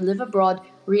 like me, live abroad,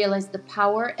 realize the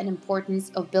power and importance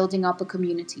of building up a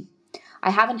community. I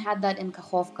haven't had that in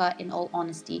Kakhovka, in all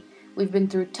honesty. We've been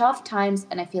through tough times,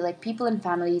 and I feel like people and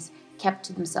families kept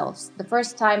to themselves. The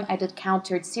first time I'd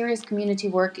encountered serious community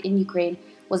work in Ukraine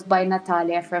was by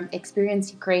Natalia from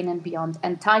Experience Ukraine and Beyond,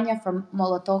 and Tanya from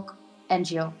Molotok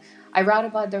NGO. I wrote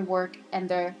about their work and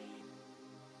their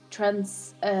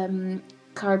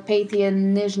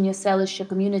Carpathian Nizhny Selishya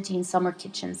community in summer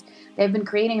kitchens. They've been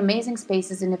creating amazing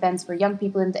spaces and events for young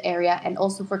people in the area and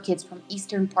also for kids from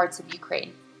eastern parts of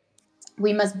Ukraine.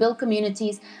 We must build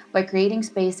communities by creating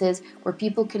spaces where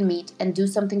people can meet and do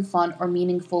something fun or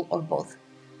meaningful, or both.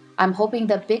 I'm hoping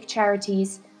that big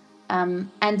charities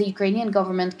and the Ukrainian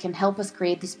government can help us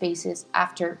create these spaces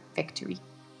after victory.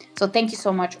 So thank you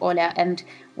so much, Ola, and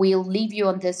we'll leave you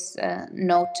on this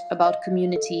note about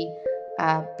community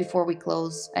before we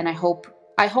close. And I hope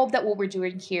that what we're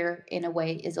doing here in a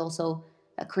way is also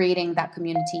creating that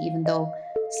community, even though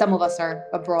some of us are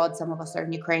abroad, some of us are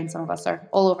in Ukraine, some of us are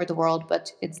all over the world,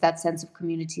 but it's that sense of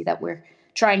community that we're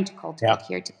trying to cultivate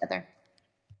here together.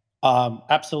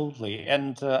 Absolutely.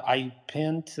 And I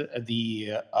pinned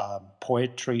the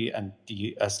poetry and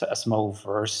a small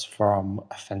verse from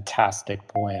a fantastic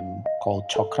poem called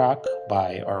Chokrak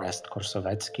by Orest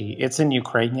Korsovetsky. It's in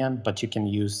Ukrainian, but you can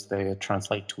use the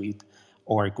Translate tweet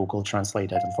or Google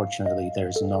Translate it. Unfortunately,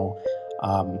 there's no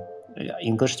um,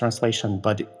 English translation.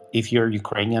 But if you're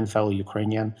Ukrainian, fellow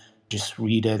Ukrainian, just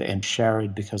read it and share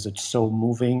it because it's so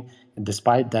moving. And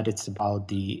despite that, it's about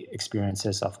the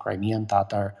experiences of Crimean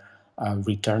Tatar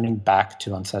returning back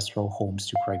to ancestral homes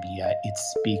to Crimea. It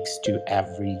speaks to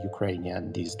every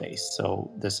Ukrainian these days.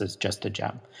 So this is just a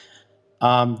gem.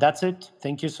 That's it.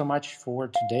 Thank you so much for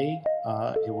today.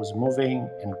 It was moving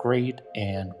and great,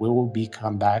 and we will be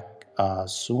come back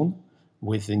soon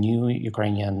with the new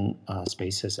Ukrainian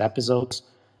Spaces episodes.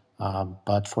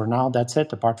 But for now, that's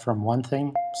it. Apart from one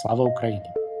thing, Slava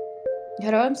Ukraini.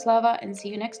 Героям слава, and see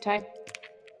you next time.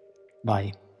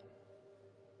 Bye.